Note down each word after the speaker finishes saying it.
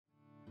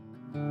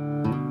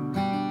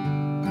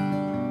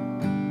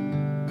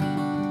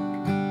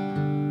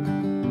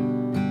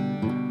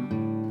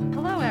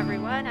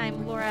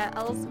Laura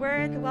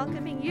Ellsworth,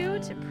 welcoming you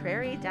to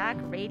Prairie Doc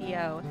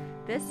Radio.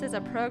 This is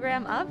a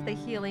program of the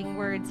Healing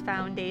Words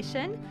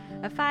Foundation,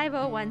 a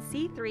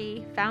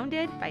 501c3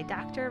 founded by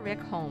Dr.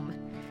 Rick Holm.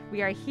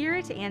 We are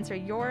here to answer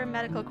your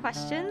medical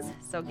questions,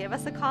 so give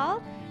us a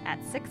call at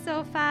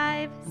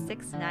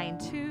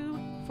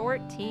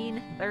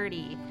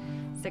 605-692-1430.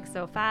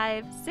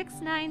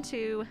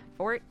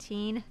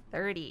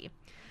 605-692-1430.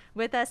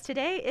 With us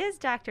today is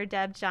Dr.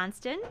 Deb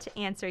Johnston to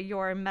answer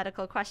your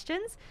medical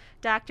questions.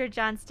 Dr.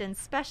 Johnston's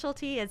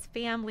specialty is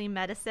family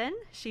medicine.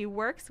 She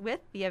works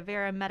with the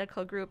Avera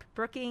Medical Group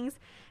Brookings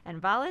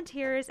and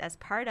volunteers as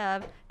part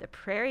of the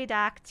Prairie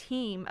Doc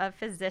team of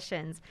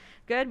physicians.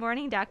 Good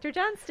morning, Dr.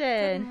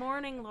 Johnston. Good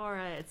morning,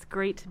 Laura. It's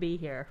great to be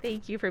here.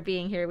 Thank you for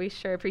being here. We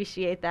sure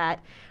appreciate that.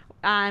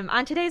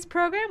 On today's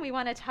program, we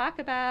want to talk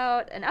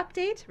about an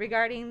update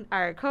regarding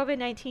our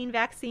COVID-19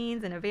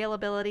 vaccines and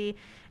availability.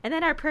 And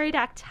then our Prairie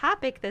Doc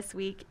topic this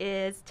week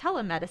is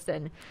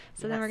telemedicine.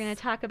 So then we're going to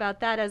talk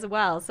about that as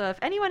well. So if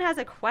anyone has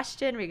a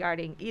question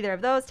regarding either of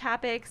those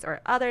topics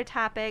or other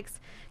topics,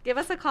 give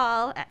us a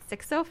call at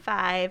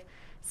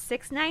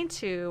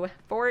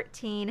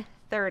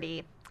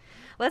 605-692-1430.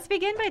 Let's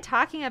begin by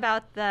talking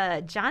about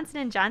the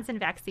Johnson & Johnson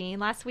vaccine.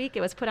 Last week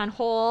it was put on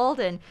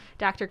hold, and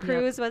Dr.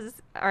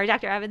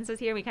 Dr. Evans was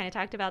here. We kind of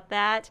talked about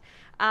that.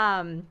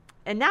 And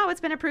now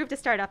it's been approved to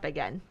start up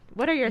again.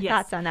 What are your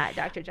thoughts on that,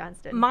 Dr.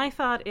 Johnston? My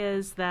thought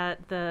is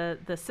that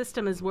the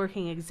system is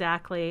working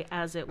exactly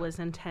as it was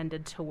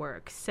intended to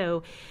work.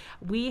 So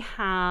we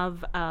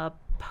have a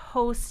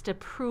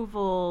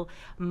post-approval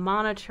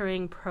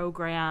monitoring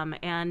program,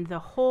 and the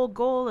whole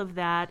goal of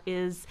that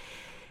is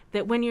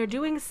that when you're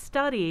doing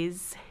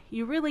studies,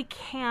 you really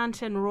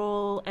can't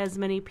enroll as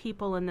many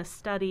people in the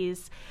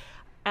studies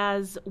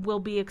as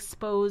will be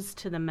exposed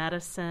to the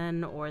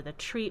medicine or the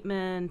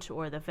treatment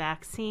or the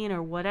vaccine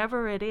or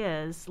whatever it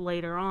is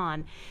later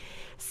on.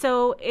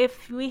 So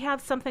if we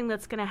have something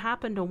that's going to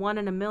happen to 1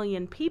 in a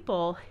million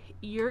people,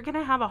 you're going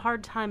to have a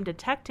hard time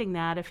detecting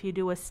that if you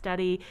do a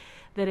study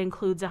that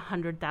includes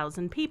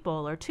 100,000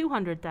 people or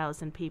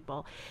 200,000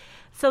 people.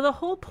 So the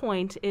whole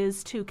point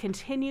is to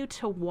continue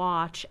to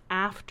watch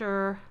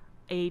after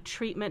a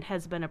treatment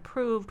has been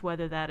approved,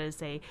 whether that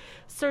is a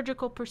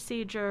surgical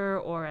procedure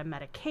or a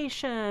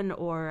medication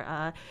or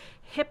a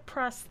hip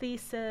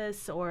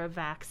prosthesis or a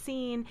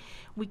vaccine.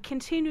 We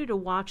continue to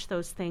watch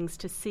those things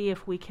to see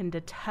if we can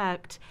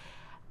detect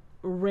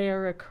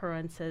rare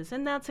occurrences,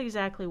 and that's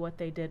exactly what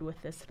they did with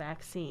this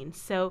vaccine.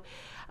 So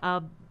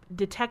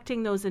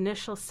detecting those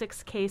initial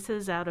 6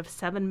 cases out of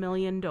 7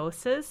 million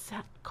doses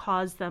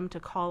caused them to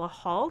call a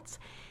halt,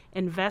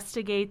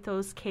 investigate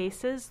those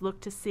cases, look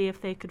to see if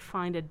they could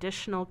find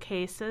additional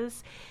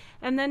cases,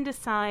 and then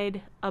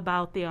decide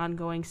about the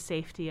ongoing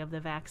safety of the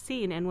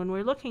vaccine. And when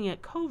we're looking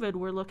at COVID,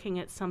 we're looking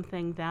at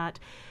something that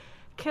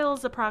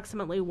kills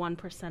approximately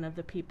 1% of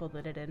the people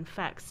that it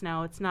infects.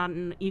 Now, it's not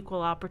an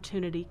equal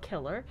opportunity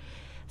killer.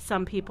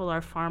 Some people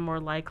are far more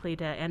likely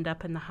to end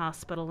up in the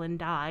hospital and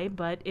die,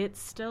 but it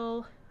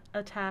still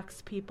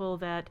attacks people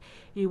that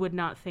you would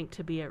not think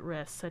to be at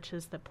risk, such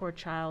as the poor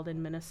child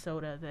in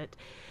Minnesota that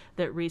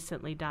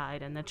recently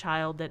died, and the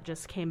child that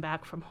just came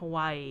back from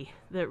Hawaii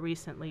that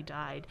recently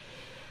died.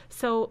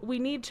 So we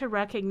need to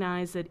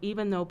recognize that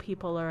even though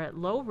people are at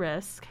low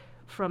risk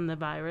from the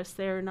virus,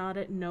 they are not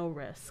at no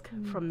risk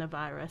from the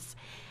virus.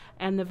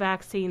 And the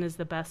vaccine is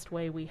the best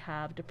way we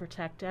have to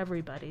protect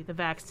everybody. The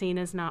vaccine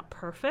is not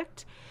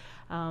perfect.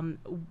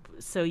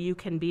 So you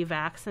can be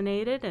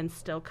vaccinated and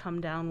still come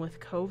down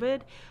with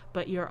COVID,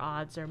 but your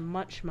odds are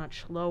much,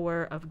 much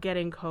lower of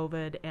getting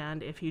COVID,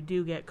 and if you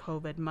do get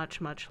COVID,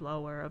 much, much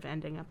lower of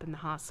ending up in the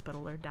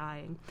hospital or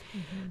dying.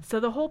 So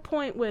the whole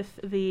point with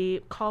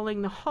the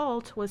calling the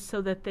halt was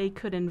so that they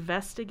could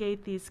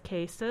investigate these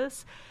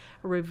cases,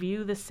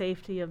 review the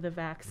safety of the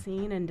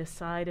vaccine, and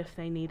decide if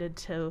they needed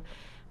to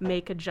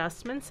make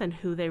adjustments and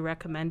who they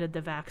recommended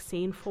the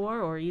vaccine for,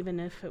 or even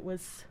if it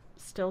was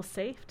still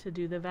safe to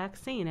do the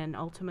vaccine. And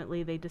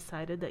ultimately they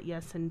decided that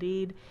yes,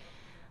 indeed,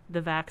 the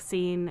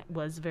vaccine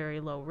was very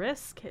low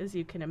risk. As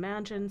you can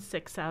imagine,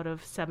 6 out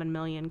of 7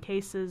 million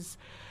cases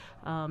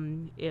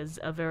is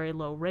a very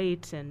low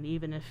rate, and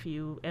even if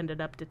you ended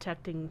up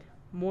detecting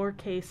more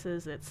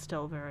cases, it's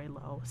still very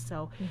low.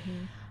 So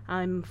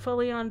I'm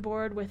fully on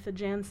board with the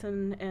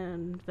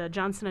Johnson &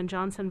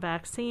 Johnson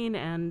vaccine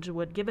and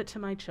would give it to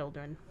my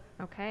children.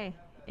 Okay.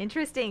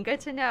 Interesting. Good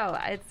to know.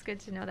 It's good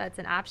to know that's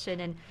an option.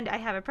 And I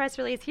have a press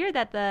release here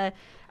that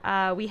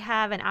we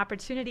have an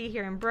opportunity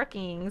here in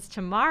Brookings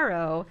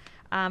tomorrow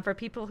for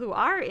people who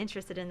are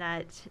interested in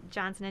that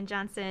Johnson &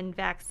 Johnson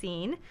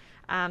vaccine.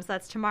 So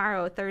that's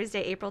tomorrow,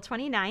 Thursday, April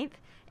 29th.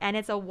 And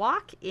it's a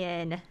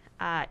walk-in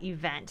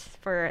event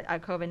for a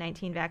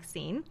COVID-19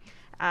 vaccine.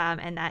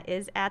 And that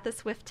is at the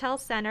Swiftel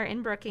Center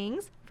in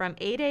Brookings from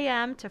 8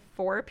 a.m. to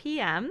 4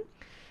 p.m.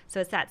 So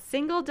it's that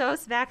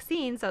single-dose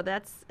vaccine, so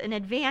that's an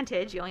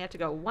advantage. You only have to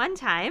go one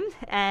time,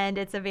 and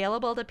it's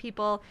available to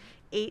people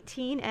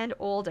 18 and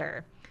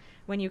older.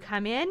 When you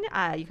come in,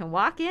 you can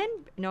walk in,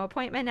 no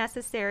appointment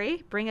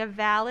necessary. Bring a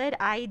valid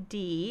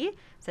ID,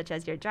 such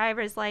as your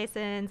driver's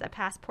license, a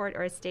passport,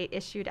 or a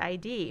state-issued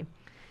ID.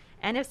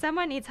 And if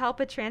someone needs help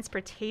with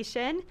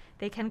transportation,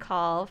 they can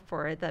call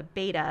for the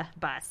Beta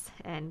bus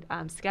and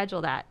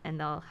schedule that, and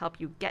they'll help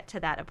you get to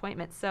that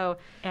appointment.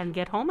 And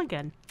get home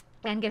again.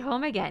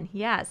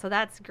 Yeah, so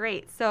that's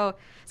great. So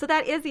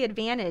that is the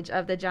advantage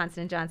of the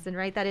Johnson & Johnson,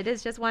 right? That it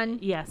is just one,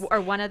 yes, or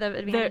one of the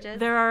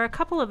advantages? There are a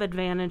couple of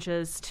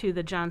advantages to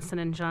the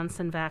Johnson &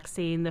 Johnson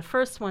vaccine. The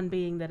first one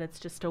being that it's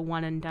just a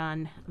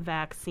one-and-done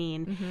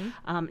vaccine.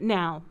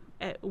 Now,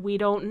 we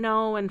don't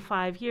know in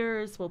 5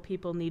 years, will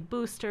people need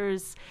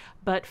boosters?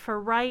 But for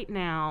right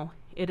now,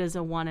 it is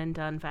a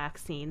one-and-done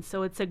vaccine.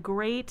 So it's a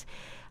great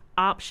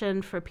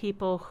option for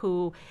people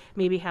who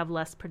maybe have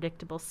less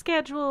predictable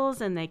schedules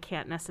and they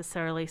can't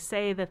necessarily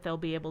say that they'll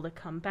be able to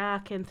come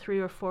back in 3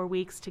 or 4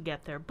 weeks to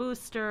get their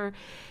booster.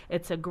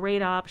 It's a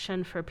great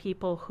option for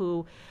people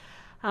who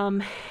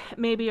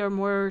maybe are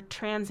more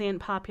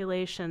transient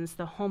populations,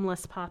 the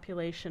homeless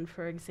population,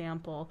 for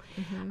example.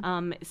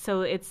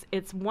 So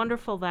it's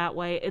wonderful that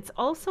way. It's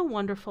also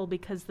wonderful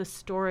because the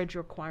storage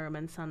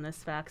requirements on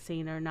this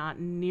vaccine are not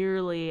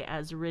nearly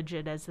as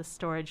rigid as the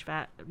storage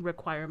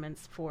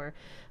requirements for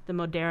the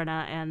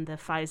Moderna and the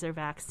Pfizer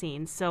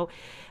vaccine. So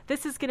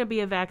this is going to be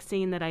a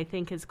vaccine that I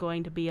think is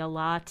going to be a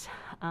lot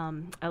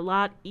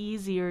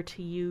easier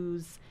to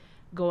use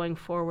going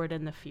forward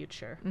in the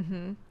future.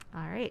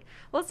 All right.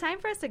 Well, it's time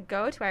for us to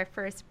go to our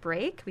first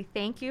break. We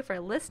thank you for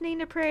listening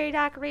to Prairie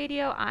Doc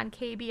Radio on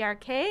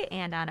KBRK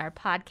and on our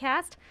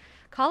podcast.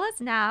 Call us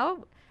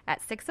now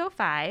at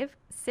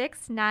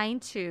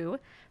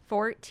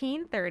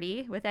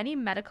 605-692-1430 with any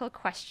medical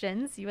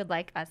questions you would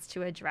like us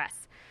to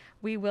address.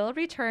 We will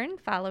return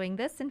following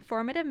this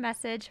informative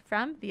message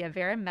from the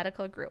Avera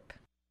Medical Group.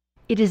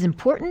 It is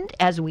important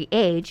as we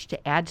age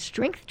to add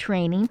strength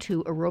training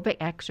to aerobic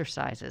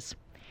exercises.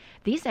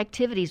 These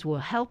activities will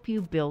help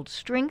you build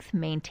strength,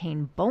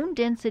 maintain bone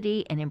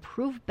density, and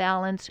improve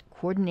balance,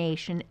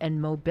 coordination,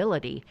 and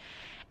mobility,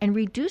 and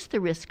reduce the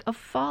risk of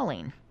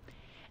falling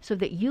so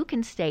that you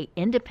can stay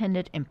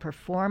independent and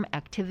perform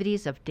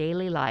activities of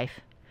daily life.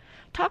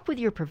 Talk with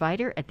your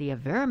provider at the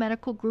Avera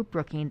Medical Group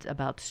Brookings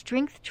about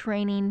strength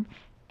training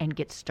and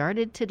get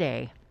started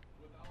today.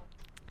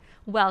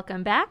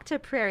 Welcome back to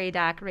Prairie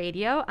Doc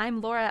Radio. I'm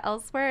Laura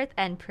Ellsworth,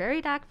 and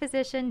Prairie Doc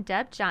physician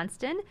Deb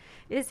Johnston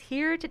is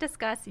here to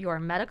discuss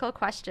your medical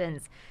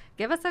questions.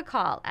 Give us a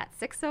call at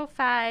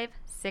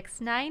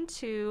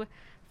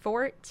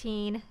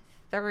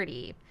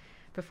 605-692-1430.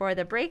 Before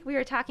the break, we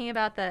were talking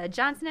about the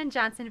Johnson &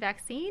 Johnson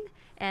vaccine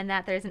and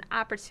that there's an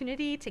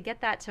opportunity to get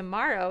that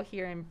tomorrow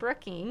here in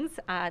Brookings.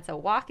 It's a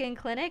walk-in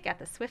clinic at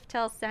the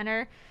Swiftel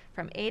Center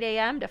from 8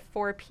 a.m. to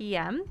 4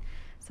 p.m.,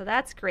 so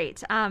that's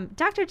great.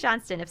 Dr.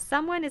 Johnston, if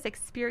someone is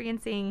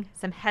experiencing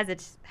some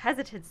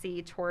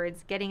hesitancy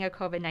towards getting a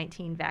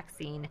COVID-19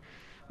 vaccine,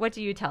 what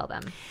do you tell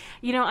them?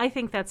 I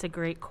think that's a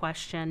great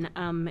question.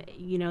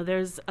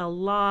 There's a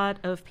lot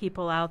of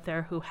people out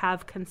there who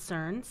have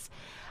concerns,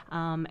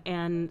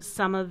 and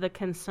some of the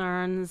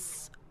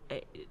concerns,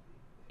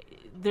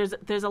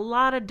 there's a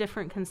lot of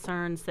different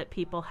concerns that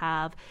people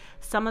have.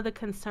 Some of the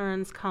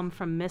concerns come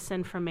from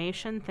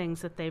misinformation,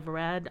 things that they've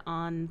read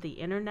on the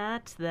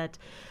internet that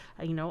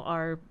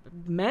are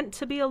meant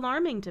to be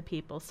alarming to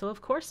people. So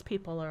of course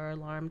people are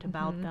alarmed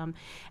about them.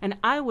 And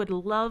I would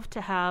love to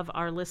have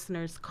our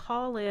listeners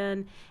call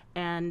in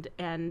and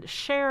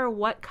share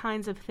what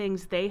kinds of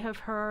things they have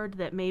heard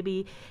that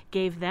maybe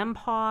gave them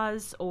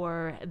pause,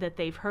 or that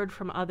they've heard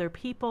from other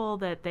people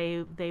that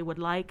they would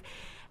like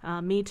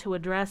me to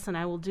address, and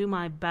I will do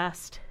my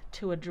best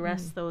to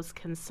address those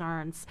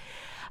concerns.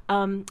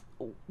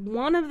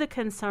 One of the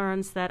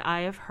concerns that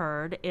I have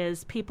heard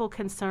is people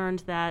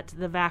concerned that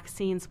the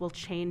vaccines will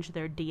change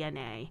their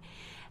DNA.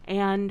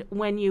 And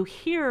when you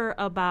hear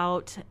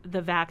about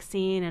the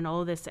vaccine and,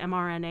 this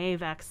mRNA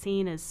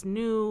vaccine is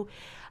new,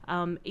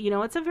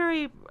 it's a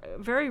very,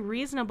 very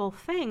reasonable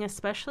thing,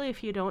 especially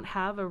if you don't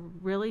have a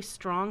really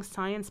strong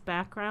science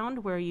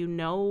background where you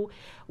know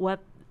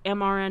what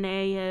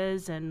mRNA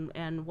is and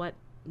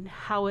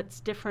how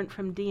it's different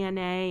from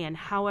DNA and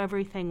how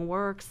everything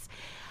works.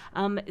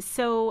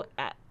 So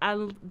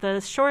the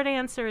short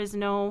answer is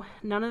no,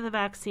 none of the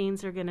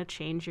vaccines are going to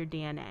change your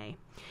DNA.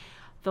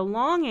 The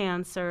long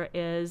answer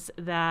is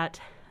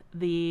that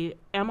the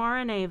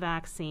mRNA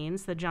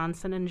vaccines, the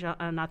Pfizer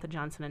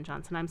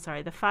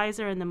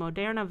and the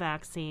Moderna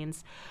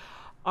vaccines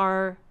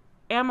are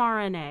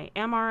mRNA.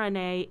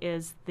 mRNA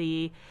is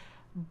the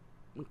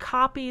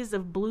copies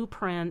of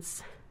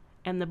blueprints,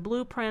 and the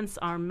blueprints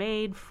are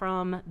made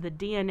from the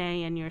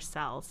DNA in your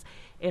cells.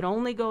 It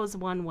only goes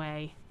one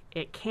way.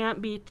 It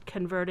can't be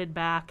converted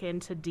back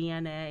into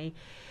DNA.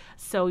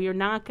 So you're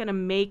not going to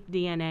make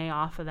DNA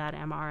off of that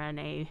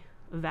mRNA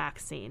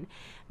vaccine.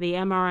 The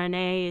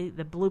mRNA,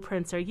 the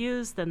blueprints are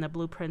used, then the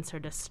blueprints are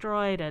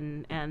destroyed,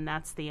 and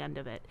that's the end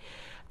of it.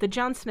 The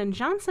Johnson &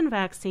 Johnson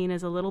vaccine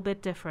is a little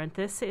bit different.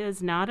 This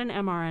is not an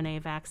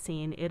mRNA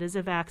vaccine. It is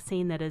a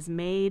vaccine that is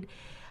made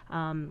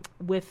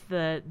with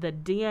the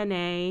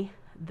DNA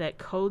that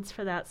codes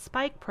for that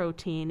spike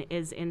protein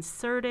is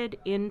inserted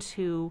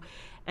into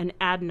an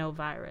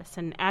adenovirus.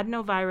 And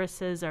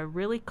adenoviruses are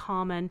really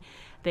common.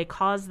 They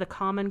cause the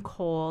common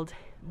cold.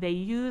 They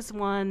use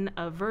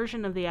a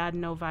version of the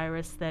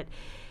adenovirus that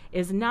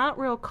is not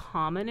real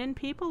common in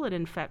people. It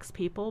infects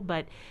people,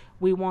 but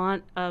we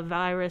want a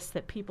virus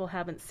that people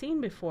haven't seen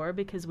before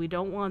because we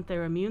don't want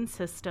their immune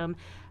system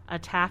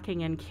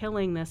attacking and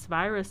killing this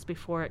virus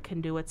before it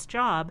can do its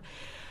job.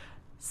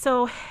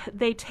 So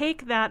they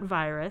take that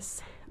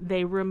virus,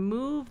 they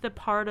remove the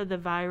part of the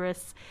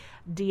virus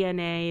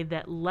DNA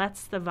that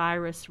lets the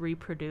virus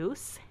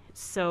reproduce.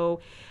 So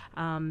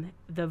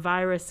the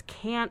virus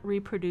can't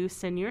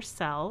reproduce in your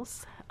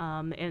cells.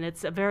 And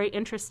it's a very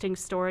interesting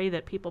story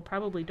that people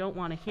probably don't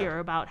want to hear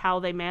about how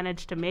they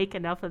managed to make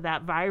enough of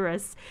that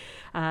virus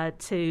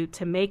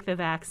to make the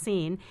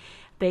vaccine.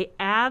 They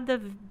add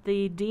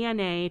the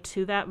DNA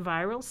to that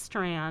viral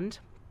strand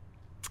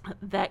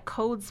that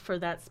codes for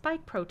that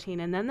spike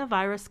protein, and then the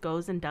virus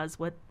goes and does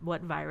what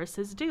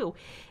viruses do.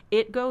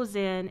 It goes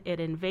in,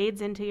 it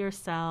invades into your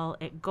cell,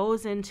 it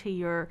goes into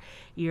your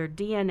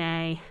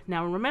DNA.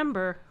 Now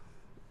remember,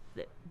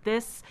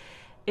 this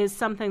is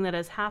something that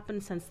has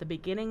happened since the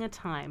beginning of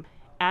time.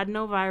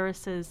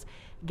 Adenoviruses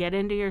get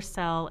into your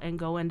cell and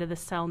go into the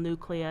cell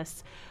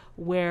nucleus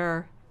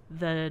where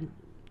the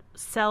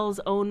cell's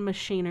own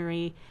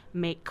machinery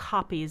make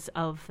copies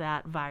of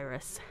that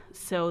virus.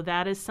 So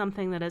that is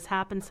something that has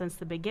happened since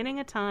the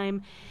beginning of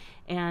time,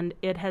 and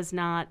it has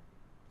not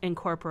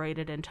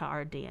incorporated into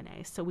our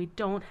DNA. So we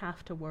don't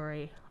have to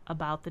worry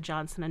about the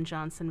Johnson &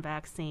 Johnson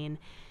vaccine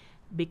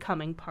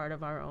becoming part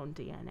of our own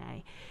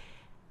DNA.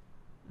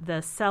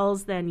 The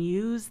cells then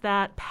use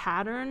that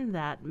pattern,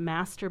 that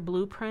master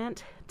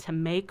blueprint, to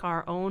make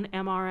our own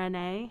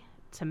mRNA,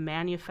 to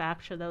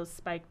manufacture those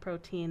spike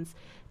proteins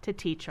to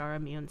teach our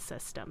immune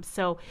system.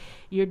 So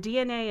your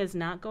DNA is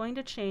not going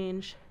to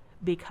change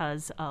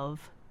because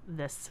of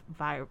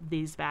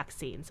these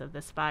vaccines, of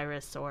this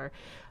virus or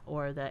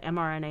the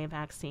mRNA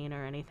vaccine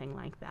or anything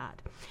like that.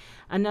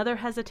 Another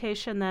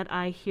hesitation that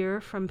I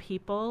hear from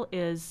people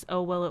is,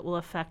 oh, well, it will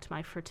affect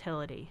my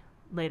fertility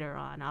later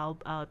on.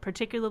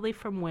 Particularly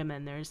from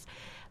women. There's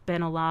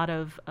been a lot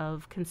of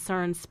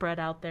concern spread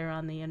out there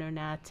on the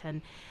internet,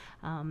 and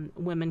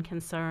women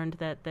concerned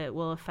that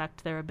will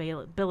affect their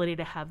ability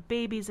to have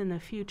babies in the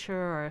future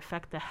or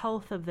affect the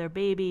health of their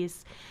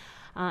babies.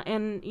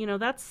 And, you know,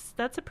 that's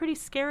a pretty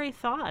scary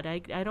thought. I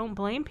don't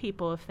blame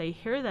people if they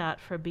hear that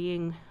for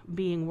being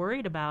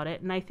worried about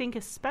it. And I think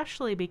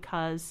especially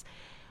because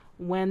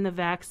when the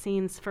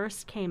vaccines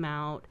first came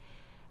out,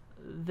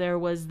 there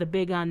was the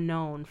big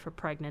unknown for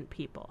pregnant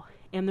people.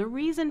 And the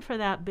reason for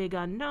that big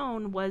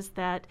unknown was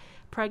that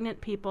pregnant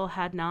people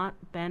had not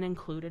been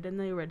included in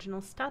the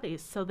original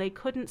studies. So they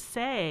couldn't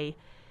say,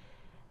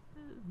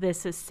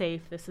 this is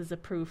safe, this is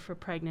approved for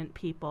pregnant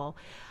people.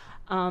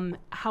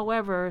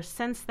 However,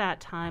 since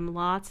that time,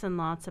 lots and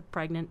lots of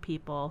pregnant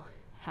people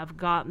have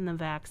gotten the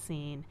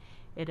vaccine.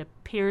 It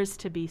appears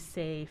to be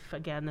safe.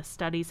 Again, the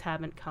studies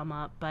haven't come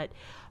up, but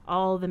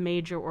all the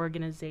major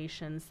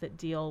organizations that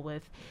deal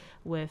with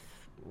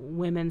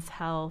women's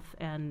health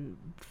and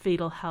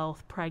fetal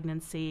health,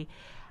 pregnancy,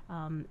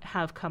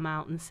 have come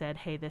out and said,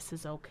 hey, this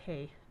is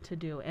okay to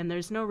do. And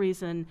there's no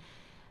reason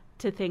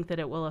to think that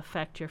it will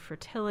affect your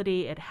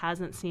fertility. It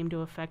hasn't seemed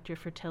to affect your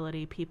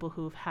fertility. People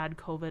who've had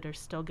COVID are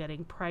still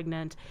getting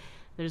pregnant.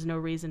 There's no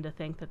reason to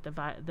think that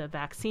the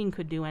vaccine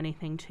could do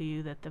anything to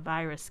you that the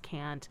virus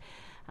can't,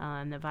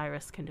 and the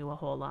virus can do a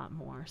whole lot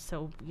more.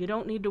 So you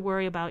don't need to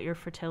worry about your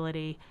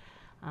fertility.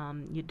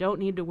 You don't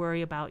need to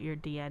worry about your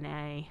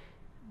DNA.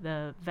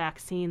 The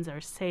vaccines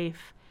are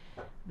safe,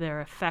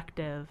 they're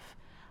effective,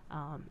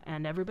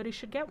 and everybody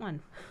should get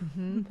one.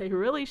 Mm-hmm. They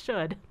really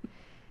should.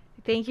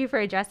 Thank you for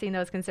addressing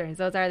those concerns.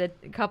 Those are the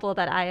couple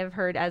that I have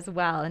heard as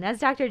well. And as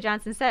Dr.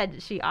 Johnson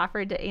said, she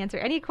offered to answer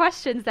any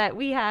questions that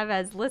we have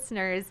as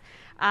listeners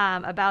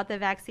about the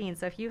vaccine.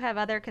 So if you have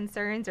other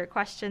concerns or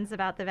questions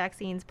about the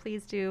vaccines,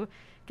 please do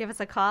give us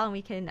a call and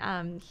we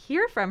can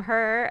hear from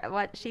her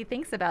what she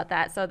thinks about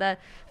that. So the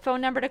phone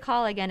number to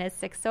call again is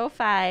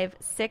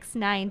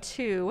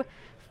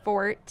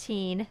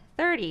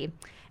 605-692-1430.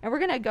 And we're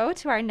going to go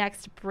to our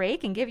next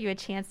break and give you a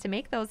chance to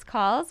make those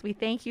calls. We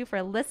thank you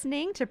for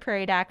listening to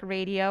Prairie Doc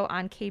Radio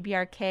on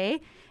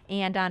KBRK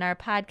and on our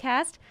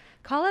podcast.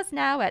 Call us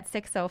now at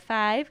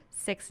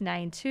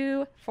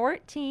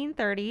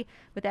 605-692-1430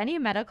 with any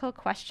medical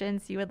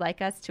questions you would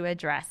like us to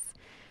address.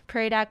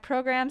 Prairie Doc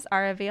programs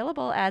are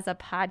available as a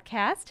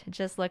podcast.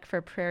 Just look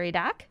for Prairie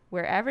Doc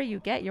wherever you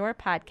get your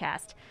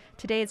podcast.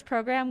 Today's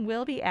program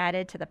will be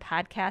added to the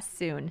podcast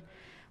soon.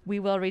 We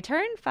will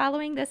return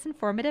following this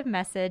informative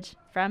message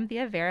from the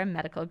Avera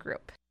Medical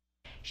Group.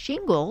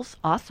 Shingles,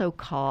 also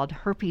called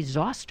herpes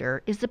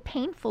zoster, is a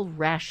painful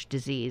rash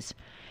disease.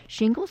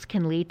 Shingles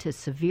can lead to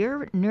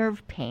severe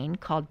nerve pain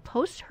called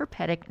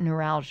postherpetic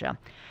neuralgia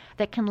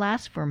that can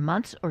last for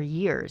months or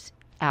years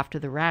after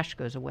the rash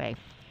goes away.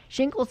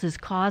 Shingles is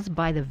caused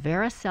by the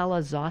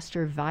varicella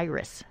zoster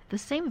virus, the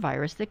same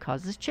virus that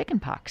causes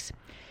chickenpox.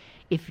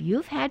 If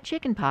you've had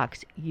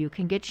chickenpox, you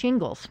can get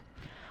shingles.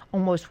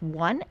 Almost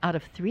 1 out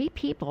of 3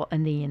 people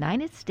in the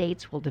United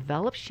States will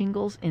develop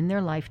shingles in their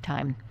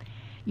lifetime.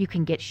 You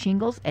can get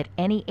shingles at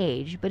any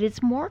age, but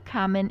it's more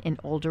common in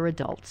older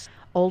adults.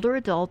 Older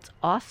adults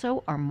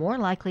also are more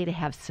likely to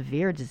have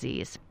severe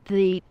disease.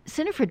 The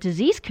Center for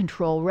Disease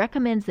Control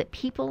recommends that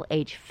people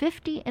age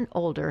 50 and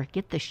older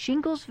get the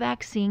shingles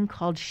vaccine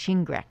called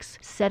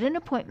Shingrix. Set an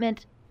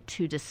appointment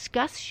to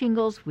discuss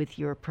shingles with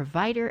your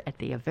provider at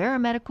the Avera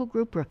Medical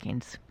Group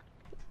Brookings.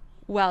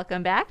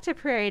 Welcome back to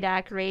Prairie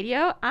Doc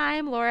Radio.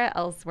 I'm Laura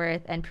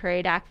Ellsworth, and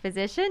Prairie Doc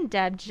physician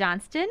Deb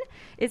Johnston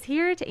is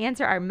here to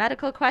answer our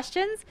medical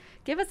questions.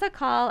 Give us a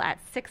call at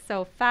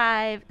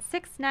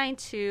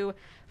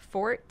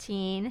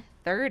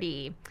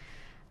 605-692-1430.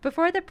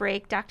 Before the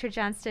break, Dr.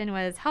 Johnston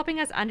was helping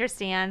us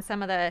understand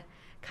some of the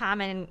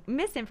common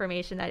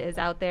misinformation that is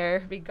out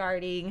there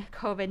regarding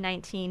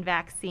COVID-19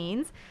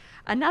 vaccines.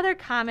 Another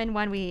common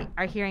one we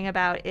are hearing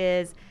about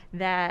is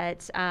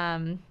that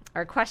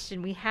our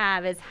question we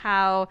have is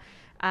how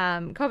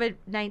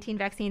COVID-19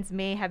 vaccines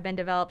may have been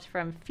developed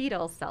from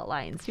fetal cell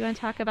lines. Do you want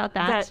to talk about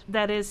that?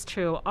 That is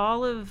true.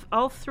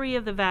 All 3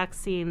 of the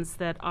vaccines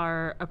that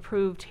are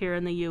approved here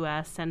in the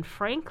U.S., and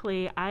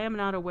frankly, I am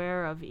not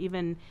aware of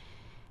even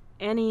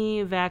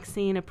any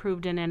vaccine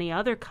approved in any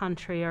other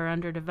country or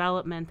under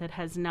development that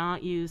has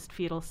not used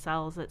fetal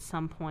cells at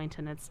some point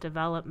in its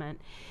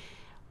development.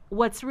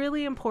 What's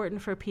really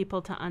important for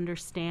people to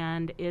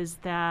understand is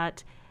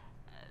that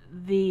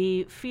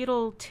the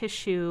fetal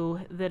tissue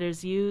that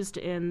is used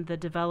in the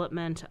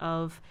development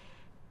of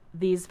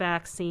these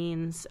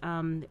vaccines,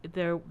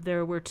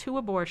 there were 2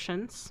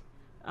 abortions,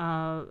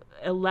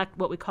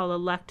 what we call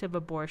elective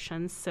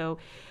abortions. So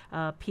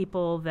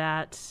people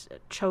that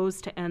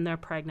chose to end their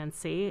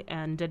pregnancy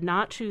and did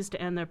not choose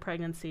to end their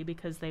pregnancy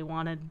because they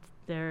wanted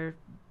their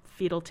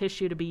fetal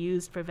tissue to be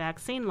used for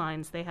vaccine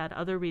lines. They had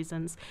other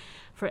reasons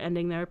for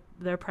ending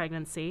their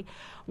pregnancy.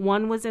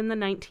 One was in the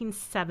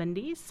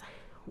 1970s.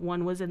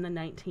 One was in the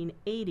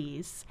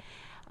 1980s.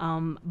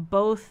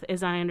 Both,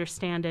 as I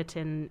understand it,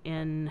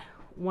 in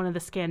one of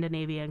the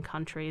Scandinavian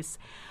countries,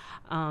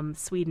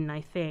 Sweden, I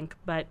think.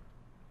 But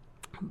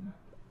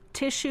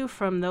tissue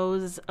from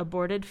those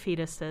aborted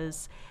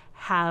fetuses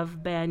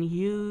have been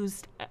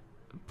used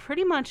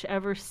pretty much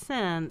ever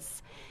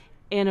since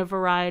in a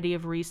variety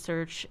of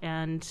research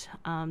and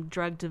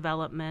drug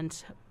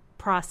development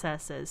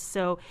processes.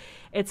 So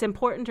it's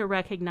important to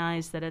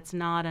recognize that it's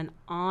not an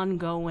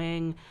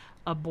ongoing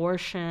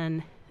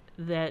abortion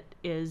that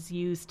is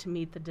used to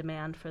meet the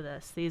demand for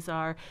this. These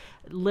are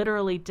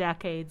literally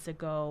decades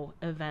ago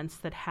events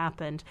that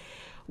happened.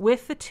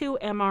 With the 2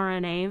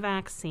 mRNA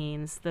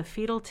vaccines, the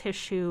fetal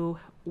tissue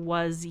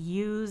was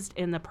used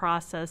in the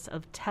process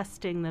of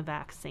testing the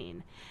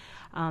vaccine.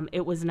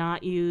 It was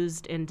not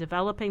used in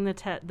developing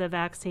the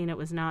vaccine. It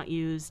was not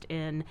used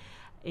in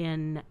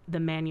the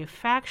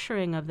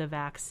manufacturing of the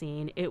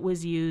vaccine. It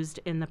was used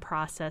in the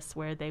process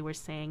where they were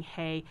saying,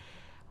 hey,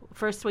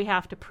 first we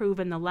have to prove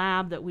in the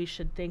lab that we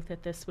should think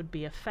that this would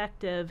be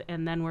effective,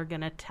 and then we're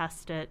going to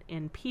test it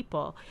in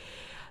people.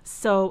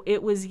 So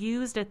it was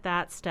used at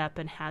that step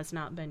and has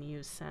not been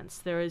used since.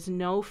 There is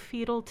no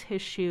fetal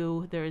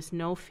tissue, there is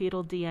no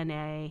fetal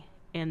DNA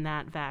in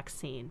that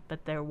vaccine,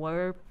 but there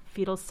were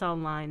fetal cell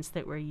lines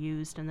that were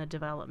used in the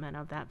development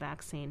of that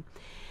vaccine.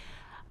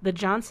 The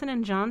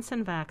Johnson &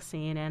 Johnson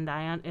vaccine, and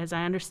as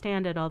I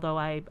understand it, although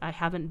I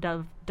haven't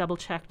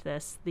double-checked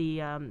this, the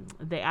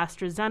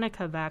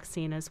AstraZeneca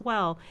vaccine as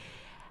well,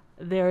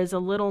 there is a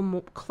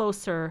little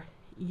closer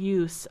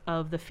use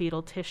of the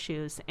fetal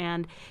tissues.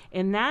 And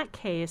in that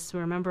case,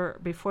 remember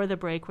before the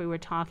break we were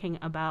talking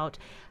about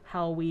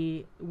how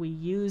we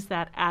use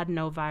that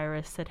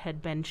adenovirus that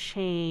had been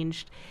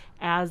changed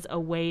as a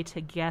way to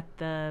get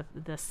the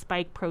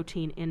spike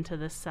protein into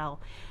the cell.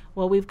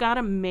 Well, we've got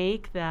to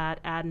make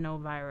that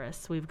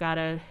adenovirus. We've got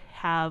to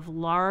have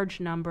large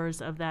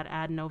numbers of that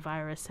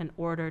adenovirus in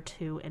order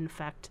to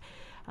infect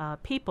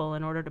people,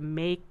 in order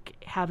to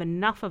have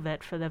enough of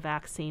it for the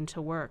vaccine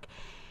to work.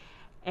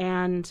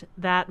 And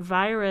that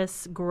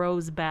virus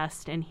grows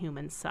best in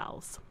human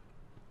cells.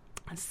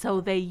 So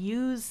they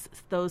use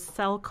those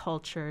cell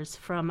cultures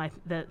from, I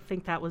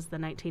think that was the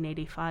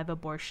 1985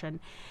 abortion.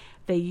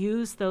 They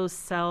use those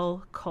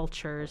cell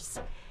cultures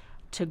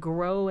to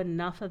grow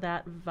enough of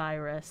that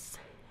virus,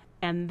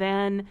 and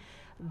then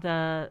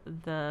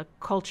the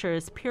culture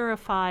is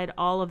purified,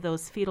 all of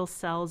those fetal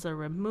cells are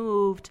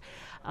removed.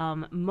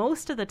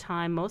 Most of the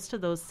time, most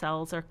of those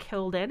cells are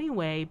killed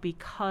anyway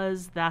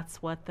because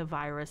that's what the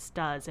virus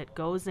does. It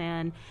goes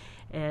in,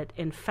 it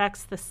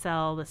infects the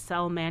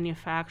cell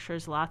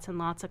manufactures lots and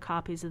lots of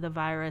copies of the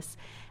virus,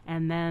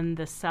 and then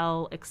the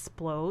cell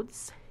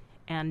explodes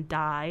and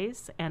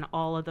dies, and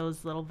all of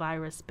those little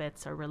virus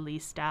bits are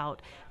released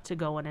out to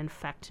go and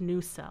infect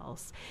new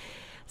cells.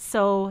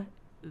 So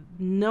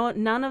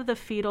none of the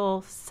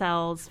fetal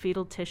cells,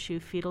 fetal tissue,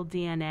 fetal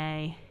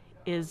DNA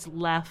is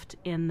left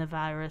in the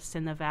virus,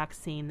 in the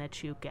vaccine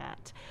that you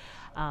get.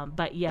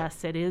 But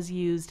yes, it is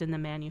used in the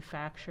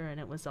manufacture, and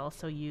it was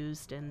also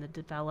used in the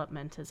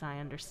development, as I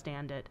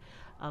understand it,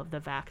 of the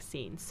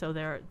vaccine.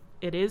 So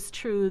it is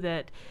true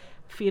that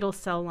fetal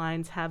cell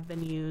lines have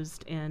been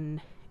used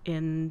in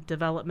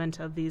development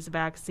of these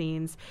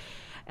vaccines,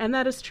 and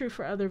that is true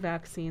for other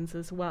vaccines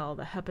as well.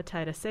 The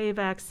hepatitis A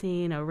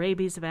vaccine, a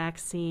rabies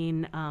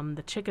vaccine,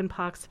 the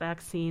chickenpox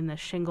vaccine, the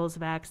shingles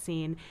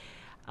vaccine.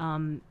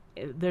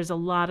 There's a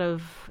lot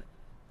of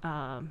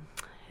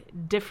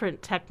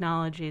different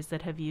technologies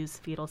that have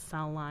used fetal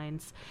cell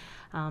lines.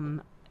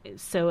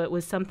 So it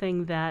was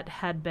something that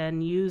had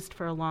been used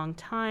for a long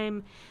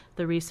time.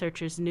 The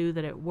researchers knew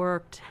that it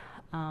worked.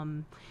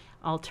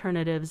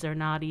 Alternatives are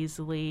not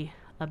easily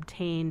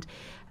obtained.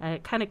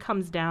 It kind of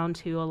comes down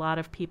to a lot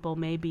of people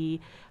may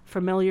be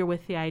familiar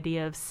with the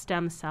idea of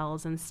stem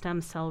cells and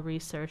stem cell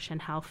research,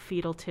 and how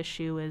fetal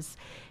tissue is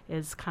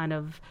kind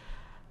of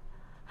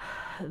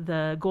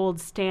the gold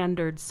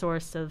standard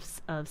source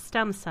of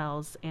stem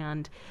cells,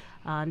 and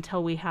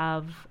until we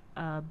have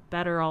a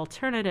better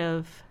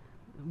alternative,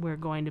 we're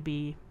going to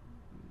be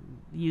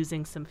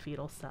using some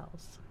fetal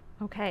cells.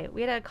 Okay,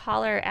 we had a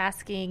caller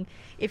asking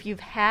if you've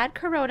had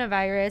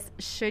coronavirus,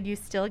 should you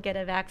still get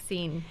a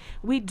vaccine?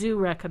 We do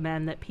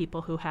recommend that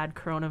people who had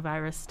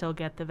coronavirus still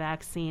get the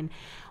vaccine.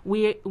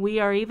 We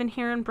are even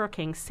here in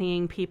Brookings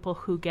seeing people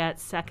who get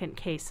second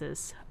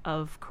cases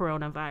of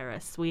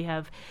coronavirus. We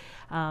have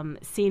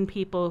seen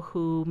people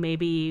who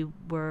maybe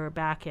were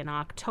back in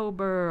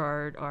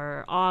October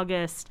or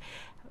August,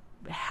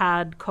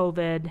 had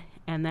COVID,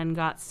 and then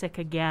got sick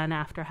again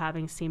after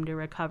having seemed to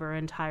recover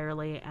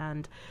entirely,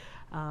 and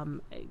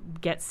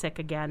get sick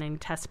again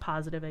and test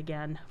positive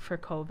again for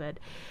COVID.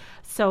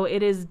 So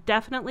it is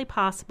definitely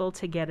possible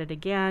to get it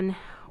again.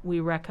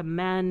 We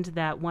recommend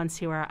that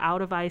once you are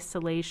out of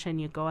isolation,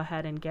 you go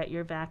ahead and get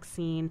your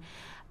vaccine.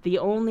 The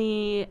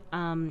only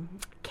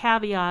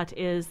caveat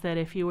is that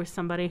if you were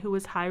somebody who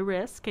was high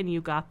risk and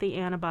you got the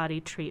antibody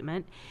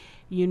treatment,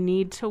 you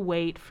need to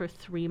wait for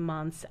 3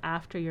 months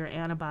after your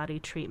antibody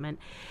treatment,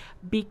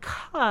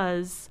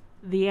 because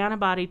the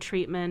antibody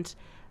treatment,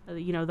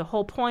 the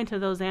whole point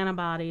of those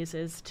antibodies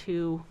is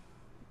to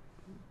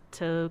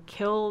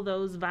kill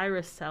those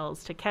virus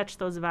cells, to catch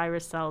those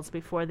virus cells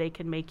before they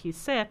can make you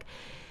sick.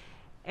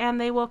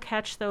 And they will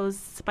catch those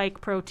spike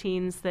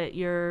proteins that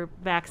your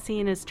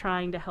vaccine is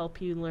trying to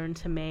help you learn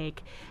to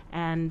make,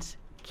 and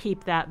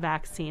keep that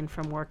vaccine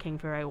from working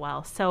very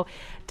well. So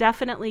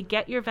definitely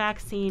get your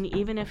vaccine,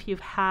 even if you've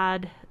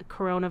had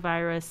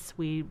coronavirus.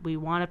 We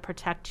want to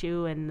protect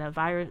you, and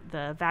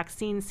the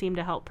vaccines seem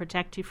to help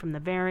protect you from the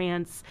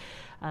variants.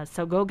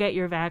 So go get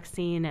your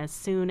vaccine as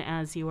soon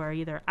as you are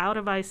either out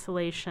of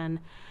isolation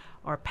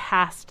or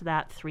past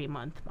that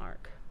 3-month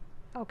mark.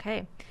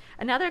 Okay.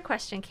 Another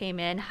question came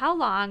in. How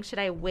long should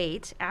I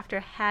wait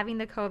after having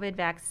the COVID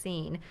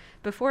vaccine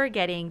before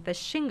getting the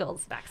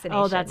shingles vaccination?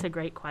 Oh, that's a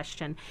great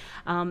question.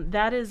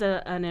 That is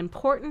an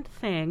important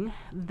thing,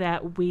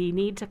 that we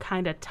need to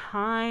kind of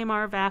time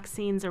our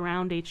vaccines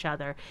around each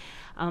other.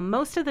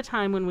 Most of the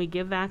time when we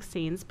give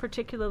vaccines,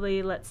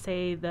 particularly, let's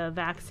say, the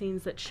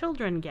vaccines that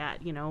children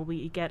get,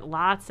 we get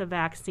lots of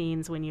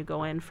vaccines when you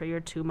go in for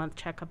your 2-month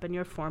checkup and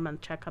your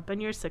 4-month checkup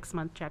and your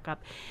 6-month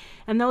checkup.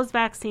 And those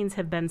vaccines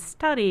have been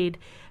studied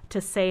to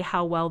say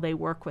how well they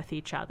work with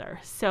each other.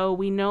 So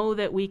we know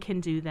that we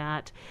can do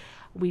that.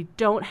 We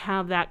don't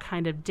have that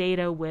kind of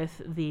data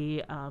with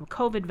the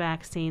COVID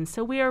vaccine,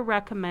 so we are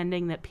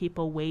recommending that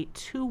people wait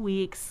 2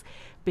 weeks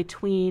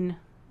between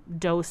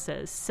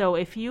doses. So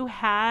if you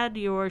had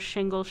your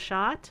shingles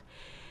shot,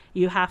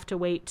 you have to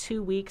wait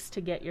 2 weeks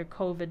to get your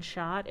COVID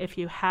shot. If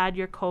you had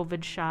your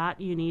COVID shot,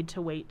 you need to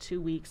wait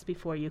 2 weeks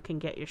before you can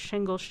get your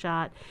shingles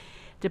shot.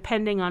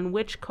 Depending on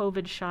which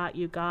COVID shot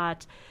you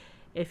got,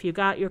 if you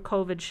got your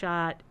COVID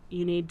shot,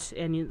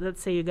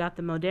 let's say you got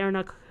the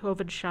Moderna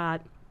COVID shot,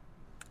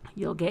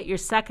 you'll get your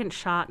second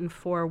shot in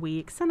 4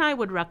 weeks. And I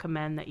would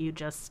recommend that you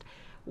just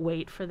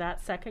wait for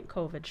that second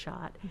COVID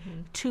shot.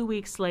 2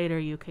 weeks later,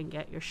 you can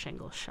get your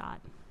shingles shot.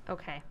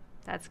 Okay.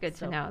 That's good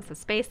to know. So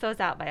space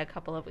those out by a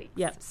couple of weeks.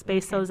 Yep,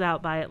 space those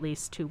out by at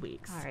least 2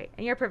 weeks. All right.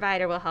 And your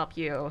provider will help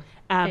you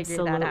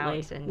Absolutely. figure that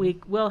out. We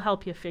will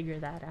help you figure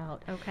that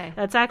out. Okay.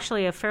 That's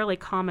actually a fairly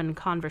common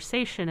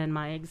conversation in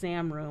my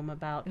exam room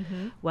about,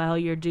 well,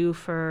 you're due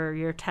for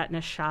your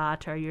tetanus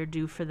shot, or you're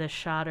due for this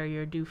shot, or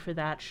you're due for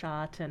that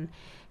shot, and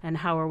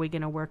how are we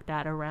going to work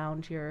that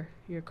around your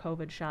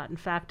COVID shot. In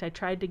fact, I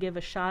tried to give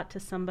a shot to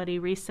somebody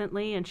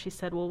recently, and she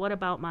said, well, what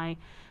about my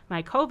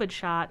COVID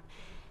shot?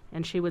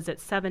 And she was at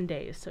 7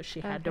 days, so she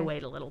had to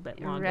wait a little bit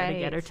longer to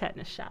get her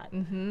tetanus shot.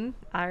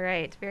 All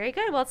right. Very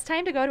good. Well, it's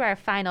time to go to our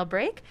final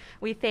break.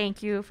 We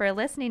thank you for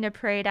listening to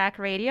Prairie Doc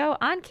Radio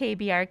on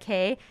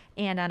KBRK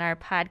and on our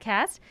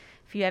podcast.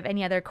 If you have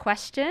any other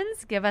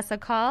questions, give us a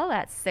call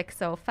at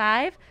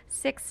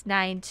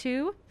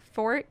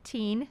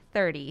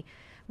 605-692-1430.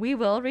 We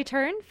will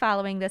return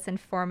following this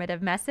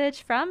informative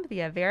message from the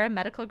Avera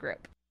Medical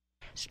Group.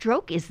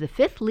 Stroke is the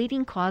 5th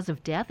leading cause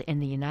of death in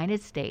the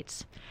United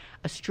States.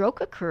 A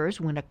stroke occurs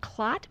when a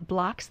clot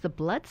blocks the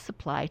blood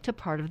supply to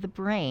part of the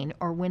brain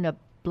or when a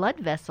blood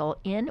vessel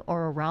in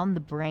or around the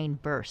brain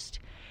bursts.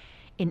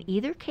 In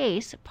either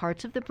case,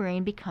 parts of the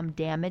brain become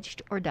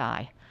damaged or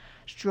die.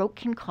 Stroke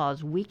can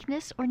cause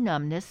weakness or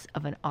numbness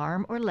of an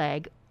arm or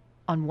leg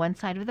on one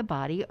side of the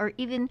body or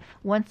even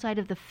one side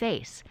of the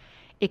face.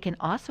 It can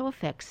also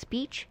affect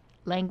speech,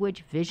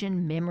 language,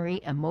 vision,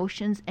 memory,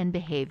 emotions, and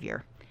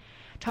behavior.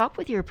 Talk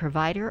with your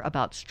provider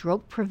about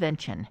stroke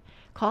prevention.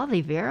 Call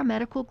the Vera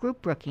Medical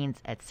Group Brookings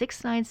at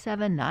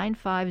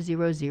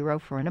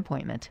 697-9500 for an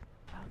appointment.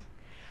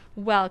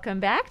 Welcome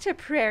back to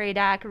Prairie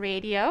Doc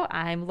Radio.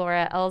 I'm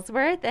Laura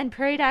Ellsworth, and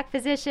Prairie Doc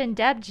physician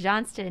Deb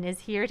Johnston is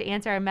here to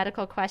answer our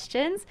medical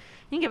questions.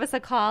 You can give us a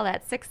call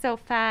at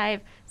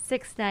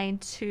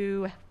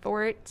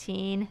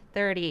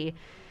 605-692-1430.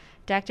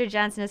 Dr.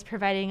 Johnston is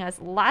providing us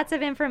lots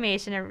of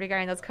information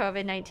regarding those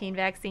COVID-19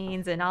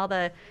 vaccines and all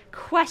the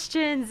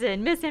questions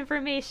and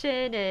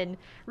misinformation and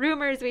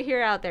rumors we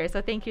hear out there.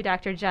 So thank you,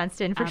 Dr.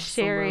 Johnston, for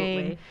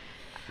sharing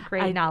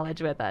great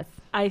knowledge with us.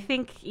 I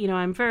think,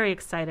 I'm very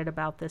excited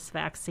about this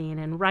vaccine.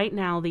 And right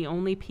now, the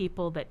only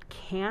people that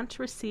can't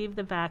receive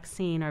the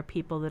vaccine are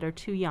people that are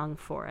too young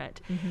for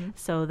it. Mm-hmm.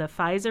 So the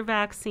Pfizer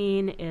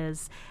vaccine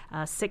is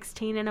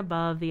 16 and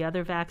above. The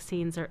other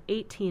vaccines are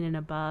 18 and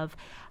above.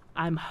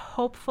 I'm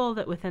hopeful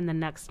that within the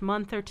next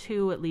month or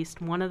two, at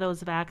least one of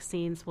those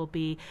vaccines will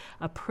be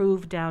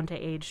approved down to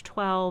age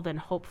 12, and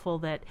hopeful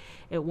that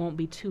it won't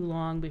be too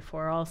long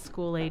before all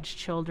school-age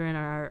children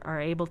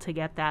are able to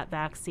get that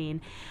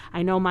vaccine.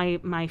 I know my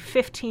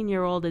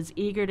 15-year-old is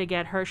eager to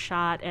get her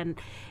shot, and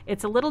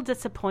it's a little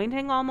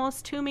disappointing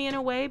almost to me in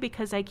a way,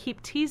 because I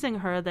keep teasing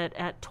her that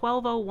at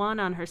 12:01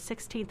 on her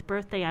 16th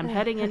birthday, I'm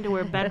heading into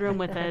her bedroom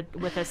with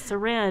a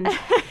syringe.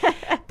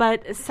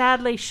 But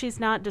sadly, she's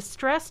not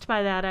distressed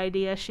by that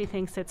idea. She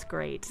thinks it's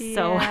great.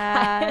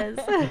 Yes.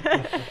 So,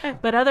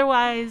 but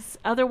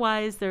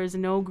otherwise, there's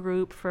no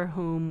group for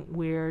whom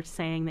we're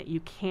saying that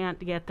you can't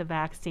get the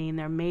vaccine.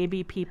 There may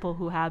be people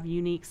who have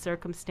unique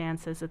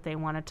circumstances that they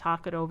want to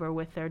talk it over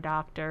with their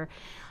doctor.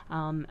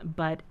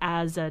 But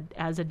as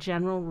a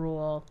general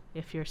rule,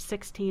 if you're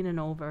 16 and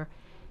over,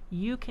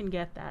 you can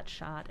get that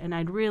shot. And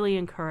I'd really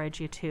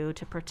encourage you to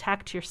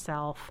protect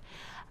yourself.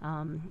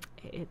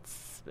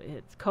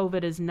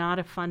 COVID is not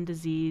a fun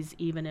disease,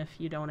 even if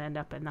you don't end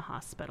up in the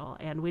hospital.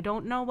 And we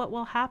don't know what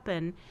will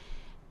happen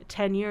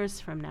 10 years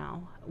from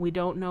now. We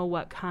don't know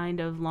what kind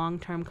of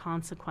long-term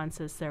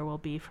consequences there will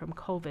be from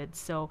COVID.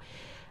 So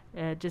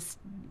just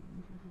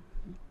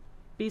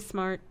be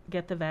smart,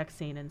 get the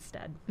vaccine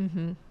instead.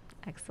 Mm-hmm.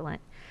 Excellent.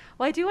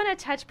 Well, I do want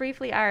to touch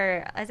briefly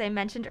as I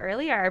mentioned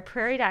earlier, our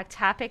Prairie Doc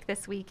topic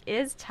this week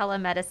is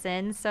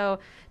telemedicine. So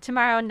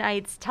tomorrow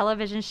night's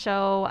television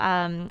show,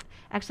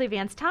 actually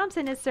Vance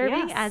Thompson is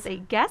serving as a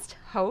guest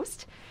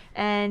host.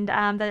 And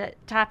the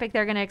topic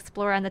they're going to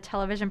explore on the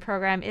television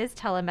program is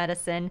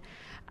telemedicine.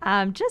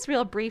 Just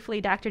real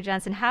briefly, Dr.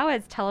 Johnston, how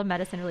has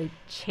telemedicine really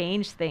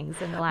changed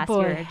things in the last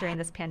year during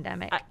this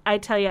pandemic? I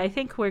tell you, I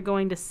think we're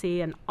going to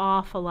see an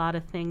awful lot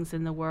of things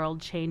in the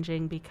world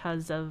changing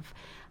because of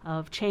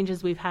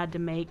changes we've had to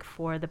make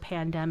for the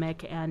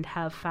pandemic, and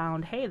have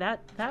found, hey,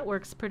 that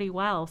works pretty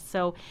well.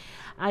 So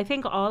I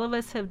think all of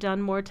us have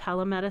done more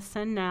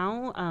telemedicine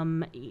now.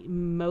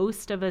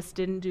 Most of us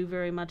didn't do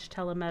very much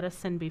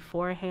telemedicine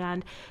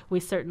beforehand. We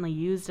certainly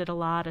used it a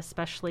lot,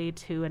 especially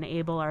to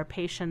enable our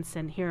patients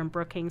here in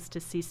Brookings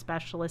to see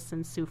specialists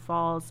in Sioux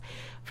Falls,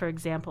 for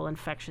example,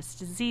 infectious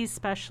disease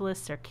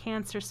specialists or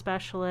cancer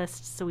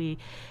specialists. So we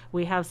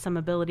have some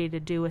ability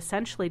to do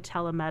essentially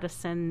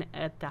telemedicine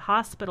at the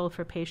hospital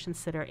for patients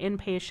that are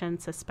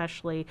inpatients,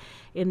 especially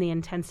in the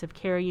intensive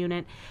care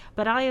unit.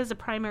 But I, as a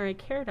primary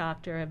care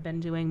doctor, have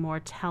been doing more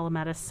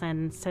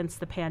telemedicine since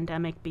the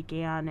pandemic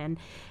began, and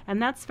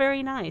that's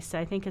very nice.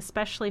 I think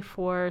especially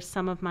for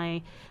some of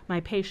my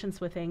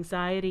patients with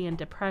anxiety and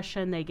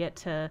depression, they get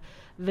to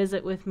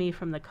visit with me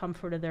from the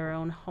comfort of their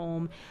own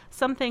home.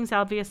 Some things,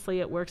 obviously,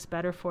 it works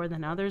better for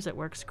than others. It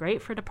works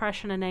great for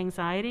depression and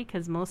anxiety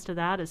because most of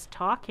that is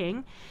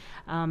talking.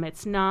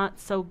 It's not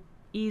so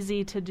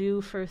easy to do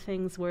for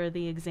things where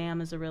the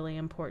exam is a really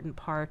important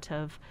part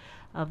of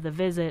the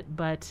visit,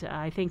 but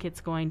I think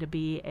it's going to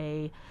be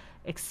a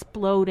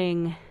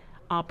exploding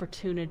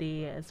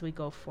opportunity as we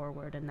go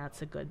forward, and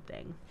that's a good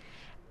thing.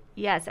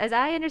 Yes, as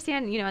I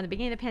understand, in the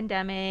beginning of the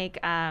pandemic,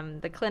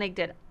 the clinic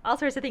did all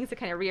sorts of things to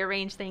kind of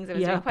rearrange things. It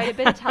was doing quite a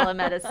bit of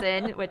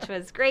telemedicine, which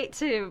was great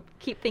to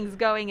keep things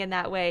going in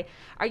that way.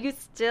 Are you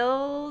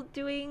still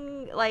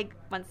doing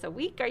once a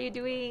week? Are you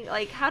doing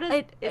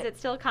is it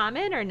still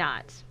common or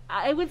not?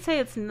 I would say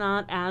it's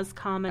not as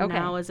common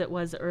now as it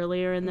was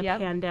earlier in the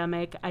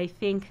pandemic. I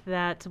think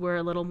that we're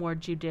a little more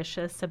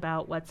judicious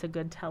about what's a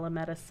good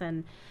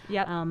telemedicine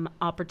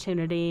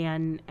opportunity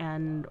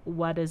and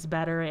what is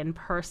better in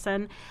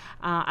person.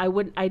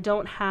 I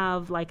don't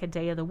have a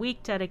day of the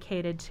week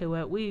dedicated to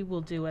it. We we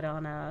will do it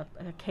on a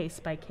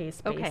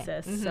case-by-case Okay.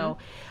 basis. Mhm. So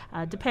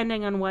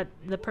depending on what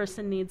the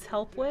person needs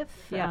help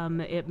with, Yep.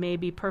 it may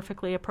be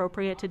perfectly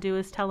appropriate to do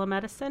as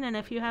telemedicine. And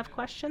if you have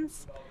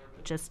questions,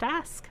 just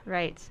ask.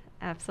 Right.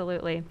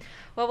 Absolutely.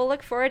 Well, we'll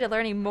look forward to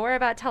learning more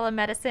about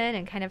telemedicine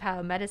and kind of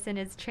how medicine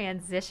is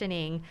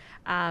transitioning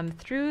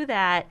through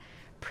that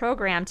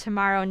program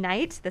tomorrow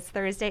night, this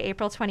Thursday,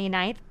 April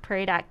 29th.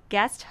 Prairie Doc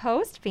guest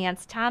host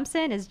Vance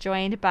Thompson is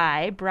joined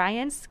by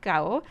Brian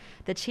Scow,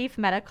 the Chief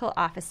Medical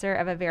Officer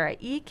of Avera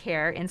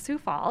eCare in Sioux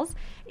Falls,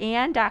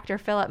 and Dr.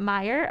 Philip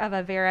Meyer of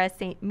Avera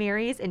St.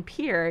 Mary's in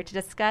Pierre to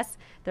discuss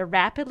the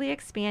rapidly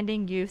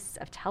expanding use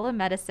of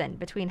telemedicine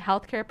between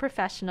healthcare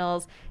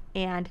professionals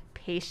and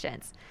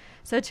patients.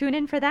 So tune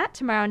in for that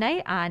tomorrow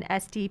night on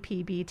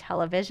SDPB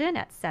television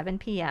at 7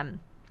 p.m.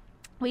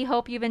 We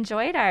hope you've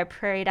enjoyed our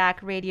Prairie Doc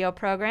radio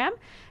program,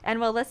 and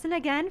we'll listen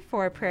again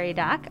for Prairie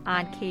Doc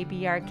on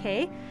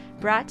KBRK,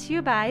 brought to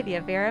you by the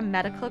Avera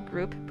Medical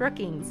Group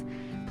Brookings.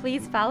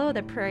 Please follow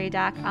the Prairie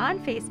Doc on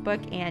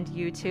Facebook and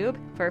YouTube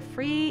for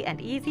free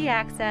and easy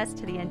access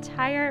to the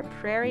entire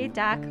Prairie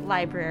Doc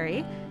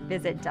library.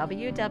 Visit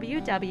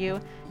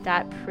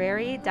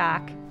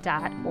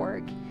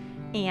www.prairiedoc.org.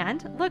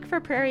 And look for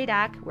Prairie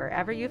Doc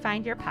wherever you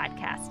find your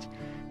podcast.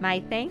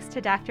 My thanks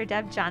to Dr.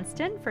 Deb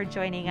Johnston for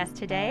joining us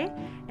today.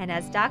 And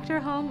as Dr.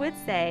 Holm would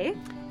say,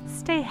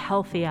 Stay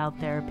healthy out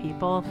there,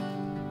 people.